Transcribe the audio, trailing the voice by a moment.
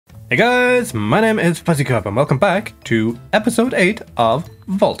Hey guys, my name is Fuzzy Cup and welcome back to episode 8 of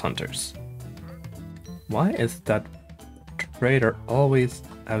Vault Hunters. Why is that trader always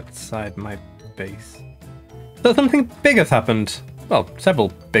outside my base? So something big has happened. Well, several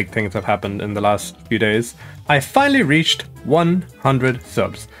big things have happened in the last few days. I finally reached 100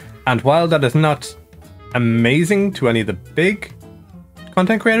 subs. And while that is not amazing to any of the big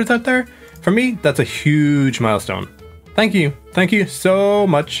content creators out there, for me, that's a huge milestone. Thank you so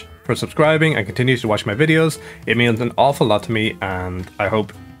much for subscribing and continue to watch my videos. It means an awful lot to me and I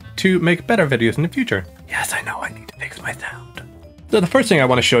hope to make better videos in the future. Yes, I know I need to fix my sound. So the first thing I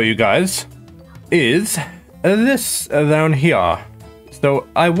want to show you guys is this down here. So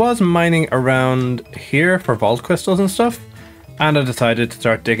I was mining around here for vault crystals and stuff, and I decided to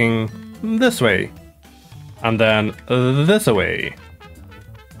start digging this way and then this way.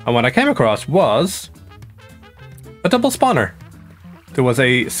 And what I came across was a double spawner. There was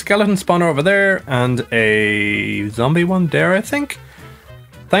a skeleton spawner over there and a zombie one there, I think.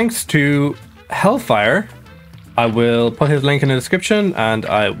 Thanks to Hellfire, I will put his link in the description and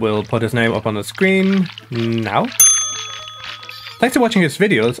I will put his name up on the screen now. Thanks to watching his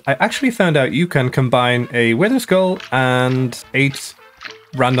videos, I actually found out you can combine a wither skull and 8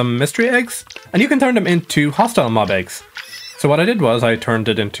 random mystery eggs, and you can turn them into hostile mob eggs. So what I did was I turned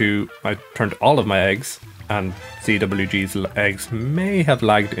all of my eggs, and CWG's eggs may have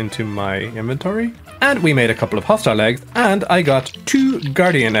lagged into my inventory. And we made a couple of hostile eggs, and I got 2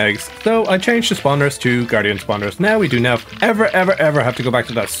 guardian eggs. So I changed the spawners to guardian spawners. Now we do not ever have to go back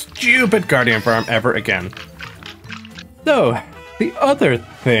to that stupid guardian farm ever again. So, the other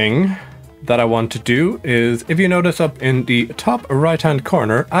thing that I want to do is, if you notice up in the top right hand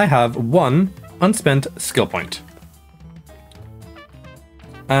corner, I have 1 unspent skill point.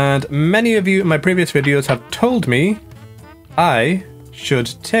 And many of you in my previous videos have told me I should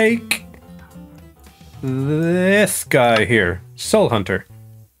take this guy here, Soul Hunter.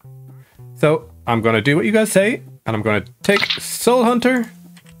 So I'm going to do what you guys say, and I'm going to take Soul Hunter,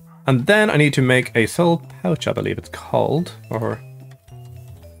 and then I need to make a soul pouch, I believe it's called, or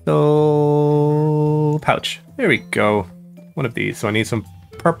soul pouch. There we go. One of these. So I need some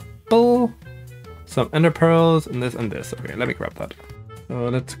purple, some ender pearls, and this and this. Okay, let me grab that. So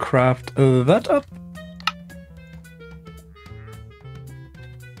let's craft that up.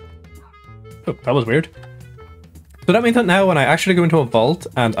 Oh, that was weird. So that means that now when I actually go into a vault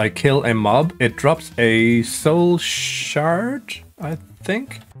and I kill a mob, it drops a soul shard, I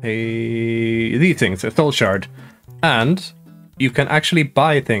think. These things, a soul shard. And you can actually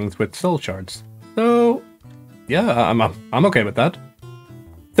buy things with soul shards. So yeah, I'm okay with that.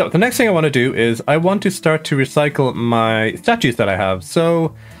 So the next thing I want to do is I want to start to recycle my statues that I have.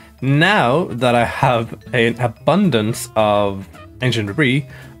 So now that I have an abundance of ancient debris,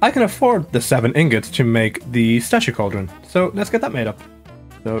 I can afford the 7 ingots to make the statue cauldron. So let's get that made up.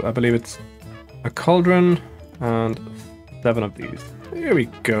 So I believe it's a cauldron and 7 of these. There we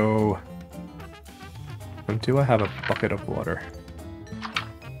go. And do I have a bucket of water?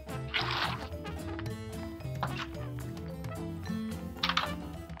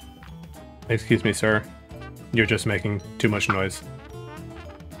 Excuse me, sir. You're just making too much noise.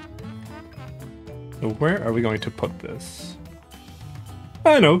 So where are we going to put this?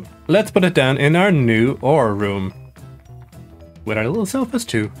 I know. Let's put it down in our new ore room. With our little sofas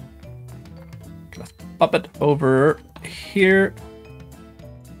too. Let's pop it over here.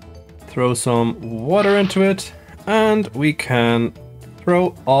 Throw some water into it. And we can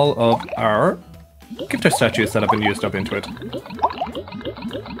throw all of our gifter statues that have been used up into it.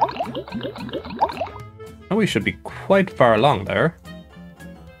 And we should be quite far along there.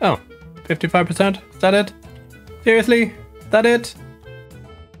 Oh, 55%? Is that it? Seriously? Is that it?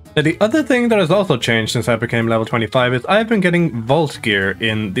 Now, the other thing that has also changed since I became level 25 is I've been getting vault gear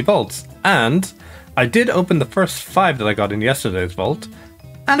in the vaults. And I did open the first 5 that I got in yesterday's vault.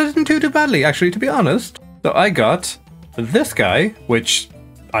 And it didn't do too badly, actually, to be honest. So I got this guy, which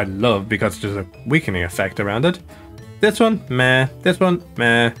I love because there's a weakening effect around it. This one, meh. This one,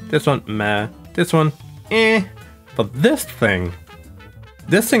 meh. This one, meh. This one, eh. But this thing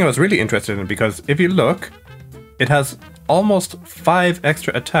I was really interested in because if you look, it has almost 5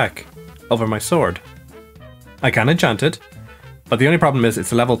 extra attack over my sword. I can enchant it, but the only problem is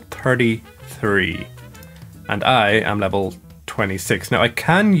it's level 33. And I am level 26. Now I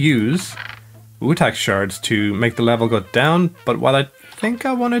can use Wutak shards to make the level go down, but what I think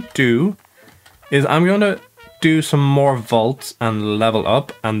I want to do is I'm going to do some more vaults and level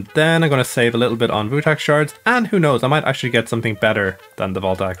up, and then I'm going to save a little bit on Wutak shards, and who knows, I might actually get something better than the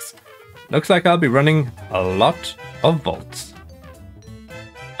vault axe. Looks like I'll be running a lot of vaults.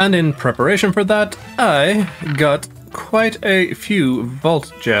 And in preparation for that, I got quite a few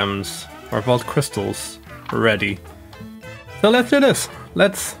vault gems, or vault crystals, ready. So let's do this.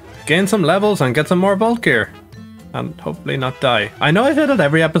 Let's gain some levels and get some more vault gear. And hopefully not die. I know I said it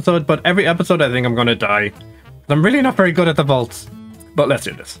every episode, but every episode I think I'm gonna die. I'm really not very good at the vaults. But let's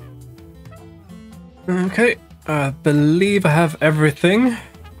do this. Okay, I believe I have everything.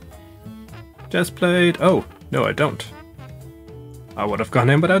 Just played. Oh, no, I don't. I would have gone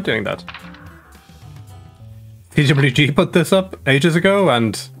in without doing that. TWG put this up ages ago,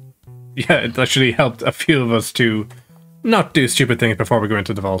 and yeah, it actually helped a few of us to not do stupid things before we go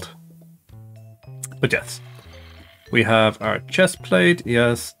into the vault. But yes, we have our chest plate,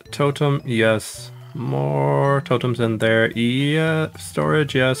 yes, totem, yes, more totems in there, yeah,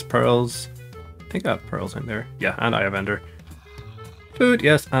 storage, yes, pearls. I think I have pearls in there. Yeah, and I have ender. Food,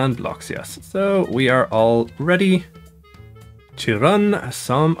 yes, and blocks, yes. So we are all ready to run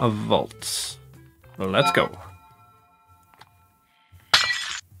some vaults. Let's go.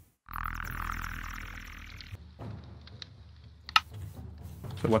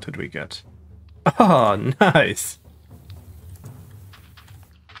 So what did we get? Oh, nice.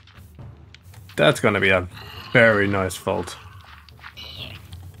 That's gonna be a very nice vault.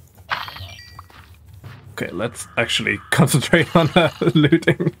 Okay, let's actually concentrate on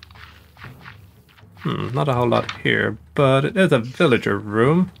looting. Not a whole lot here, but it is a villager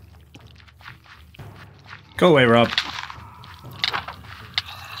room. Go away, Rob.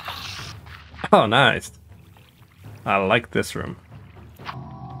 Oh, nice. I like this room.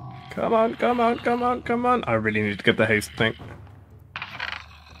 Come on, come on, come on, come on. I really need to get the haste thing.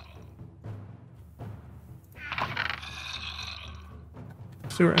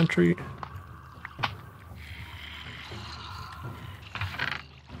 Sewer entry.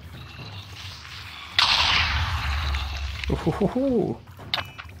 Ooh,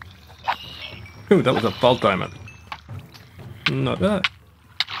 that was a vault diamond. Not bad.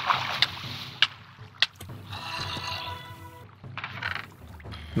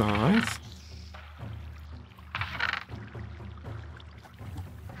 Nice.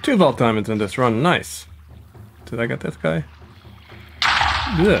 2 vault diamonds in this run. Nice. Did I get this guy?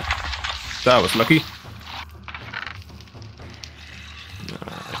 Yeah. That was lucky.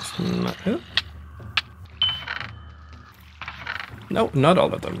 Nice. No, not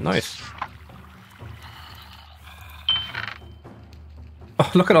all of them. Nice.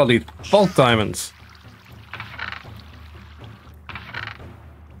 Oh, look at all these vault diamonds.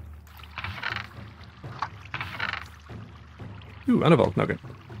 Ooh, and a vault nugget.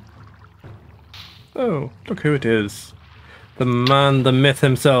 Oh, look who it is. The man, the myth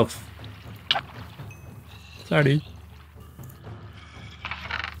himself. Sorry.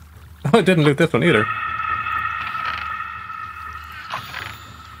 Oh, I didn't loot this one either.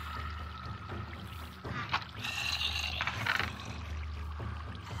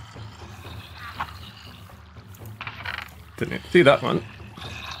 Didn't see that one.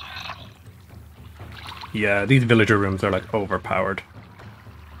 Yeah, these villager rooms are like overpowered.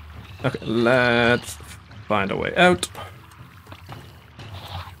 Okay, let's find a way out.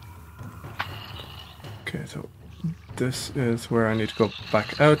 Okay, so this is where I need to go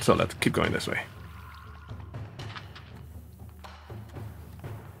back out, so let's keep going this way.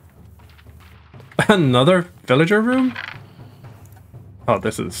 Another villager room? Oh,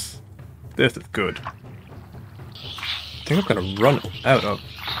 this is good. I think I'm gonna run out of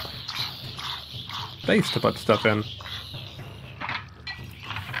space to put stuff in.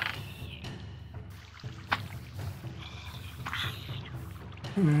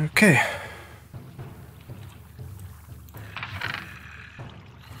 Okay.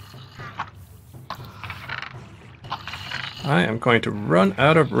 I am going to run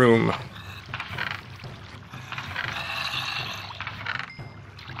out of room.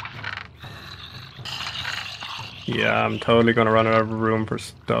 Yeah, I'm totally gonna run out of room for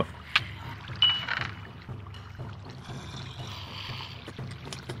stuff.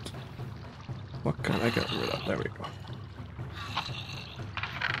 What can I get rid of? There we go.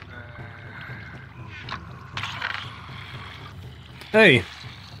 Hey!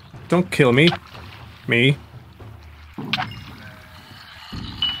 Don't kill me. Me.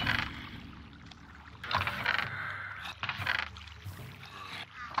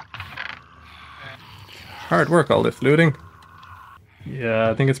 Hard work, all this looting. Yeah,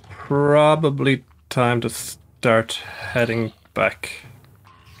 I think it's probably time to start heading back.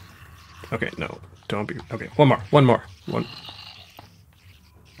 Okay, no, don't be. Okay, one more.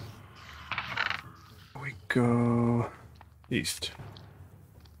 We go east.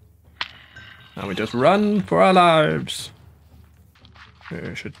 And we just run for our lives.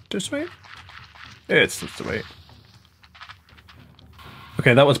 Is it this way? It's this way.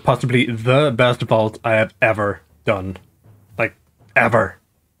 Okay, that was possibly the best vault I have ever done. Like, ever.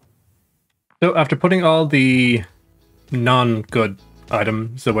 So after putting all the non-good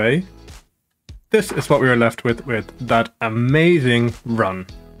items away, this is what we are left with that amazing run.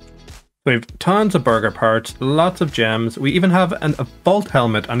 We have tons of burger parts, lots of gems. We even have a vault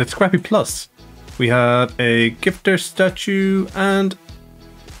helmet and it's Scrappy Plus. We have a gifter statue and...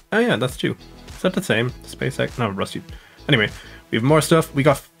 oh yeah, that's two. Is that the same? SpaceX? No, Rusty. Anyway, we have more stuff. We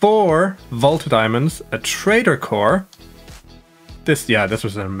got 4 vault diamonds, a trader core. This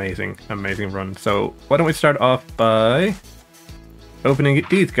was an amazing run. So why don't we start off by opening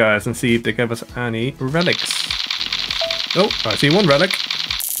these guys and see if they give us any relics. Oh, I see one relic.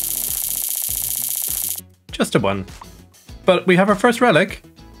 Just a one. But we have our first relic.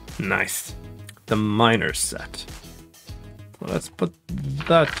 Nice. The miner's set. So let's put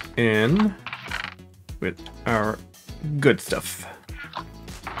that in with our good stuff.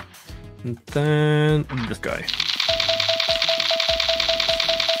 And then this guy.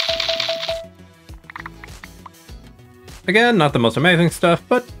 Again, not the most amazing stuff,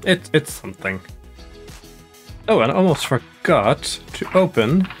 but it's something. Oh, and I almost forgot to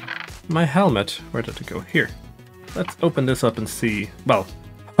open my helmet. Where did it go? Here. Let's open this up and see. Well,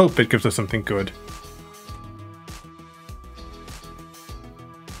 hope it gives us something good.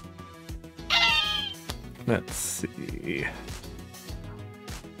 Let's see.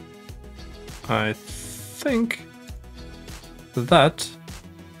 I think that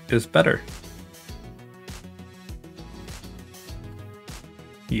is better.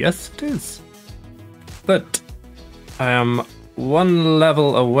 Yes, it is. But I am 1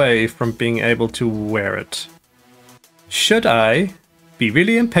 level away from being able to wear it. Should I be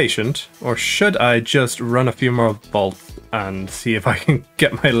really impatient, or should I just run a few more vaults and see if I can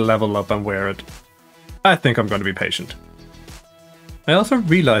get my level up and wear it? I think I'm going to be patient. I also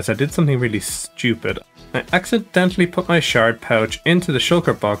realized I did something really stupid. I accidentally put my shard pouch into the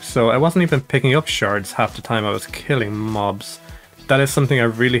shulker box, so I wasn't even picking up shards half the time I was killing mobs. That is something I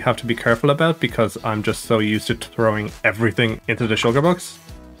really have to be careful about because I'm just so used to throwing everything into the shulker box.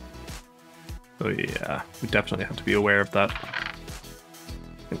 So yeah, we definitely have to be aware of that.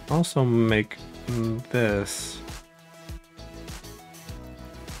 I can also make this,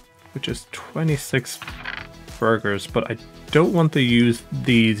 which is 26 burgers, but I don't want to use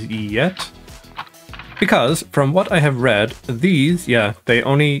these yet. Because, from what I have read, these, yeah, they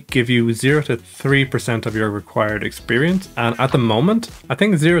only give you 0 to 3% of your required experience. And at the moment, I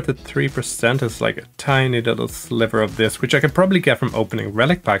think 0 to 3% is like a tiny little sliver of this, which I could probably get from opening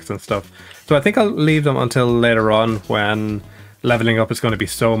relic packs and stuff. So I think I'll leave them until later on when leveling up is going to be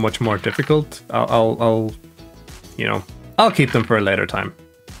so much more difficult. I'll keep them for a later time.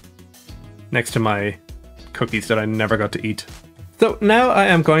 Next to my cookies that I never got to eat. So now I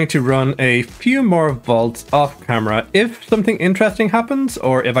am going to run a few more vaults off camera. If something interesting happens,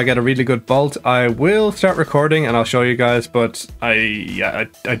 or if I get a really good vault, I will start recording and I'll show you guys, but I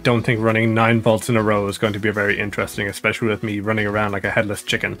don't think running 9 vaults in a row is going to be very interesting, especially with me running around like a headless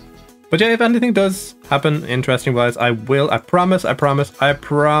chicken. But yeah, if anything does happen interesting wise, I promise, I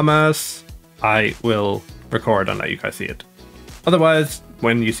will record and let you guys see it. Otherwise,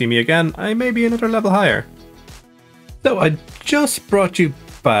 when you see me again, I may be another level higher. So I just brought you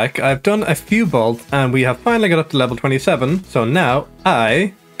back. I've done a few vaults and we have finally got up to level 27. So now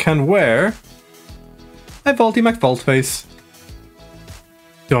I can wear a Vaulty McVault face.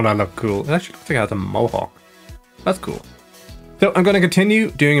 Don't I look cool? It actually looks like it has a mohawk. That's cool. So I'm going to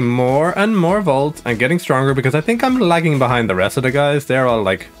continue doing more and more vaults and getting stronger because I think I'm lagging behind the rest of the guys. They're all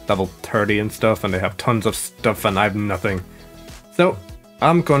like level 30 and stuff and they have tons of stuff and I have nothing. So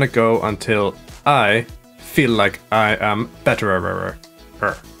I'm going to go until I feel like I am better.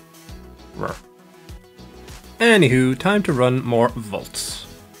 Anywho, time to run more vaults.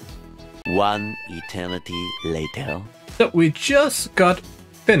 1 eternity later. So we just got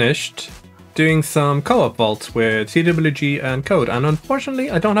finished doing some co-op vaults with CWG and Code, and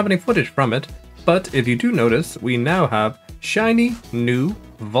unfortunately I don't have any footage from it, but if you do notice, we now have shiny new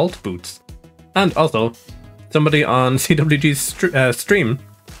vault boots. And also, somebody on CWG's stream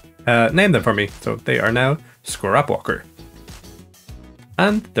named them for me, so they are now Scrapwalker.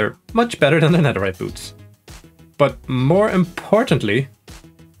 And they're much better than the netherite boots. But more importantly,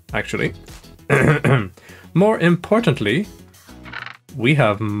 actually, more importantly, we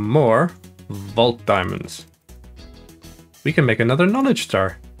have more vault diamonds. We can make another knowledge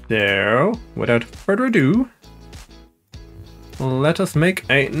star. So, without further ado, let us make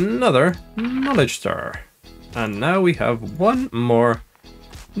another knowledge star. And now we have one more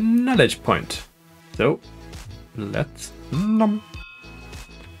knowledge point. So let's nom.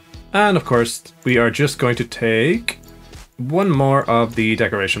 And of course, we are just going to take one more of the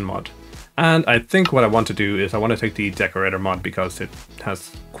decoration mod. And I think what I want to do is I want to take the decorator mod because it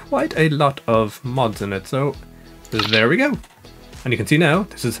has quite a lot of mods in it. So there we go. And you can see now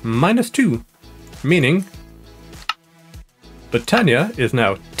this is -2, meaning Botania is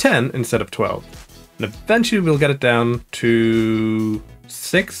now 10 instead of 12. And eventually we'll get it down to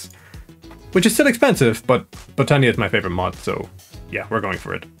 6, which is still expensive, but Botania is my favorite mod, so yeah, we're going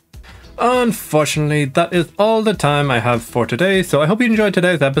for it. Unfortunately, that is all the time I have for today, so I hope you enjoyed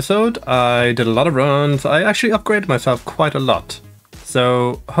today's episode. I did a lot of runs. I actually upgraded myself quite a lot.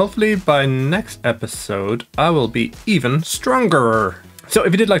 So hopefully by next episode, I will be even stronger. So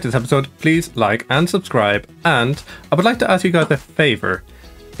if you did like this episode, please like and subscribe. And I would like to ask you guys a favor.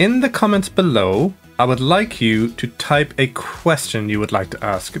 In the comments below, I would like you to type a question you would like to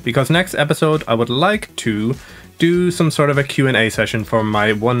ask, because next episode I would like to do some sort of a Q&A session for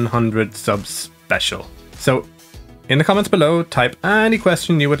my 100 subs special. So in the comments below, type any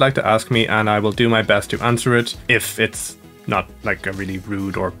question you would like to ask me and I will do my best to answer it if it's not like a really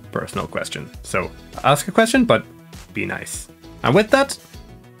rude or personal question. So ask a question, but be nice. And with that,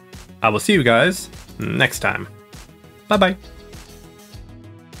 I will see you guys next time. Bye bye.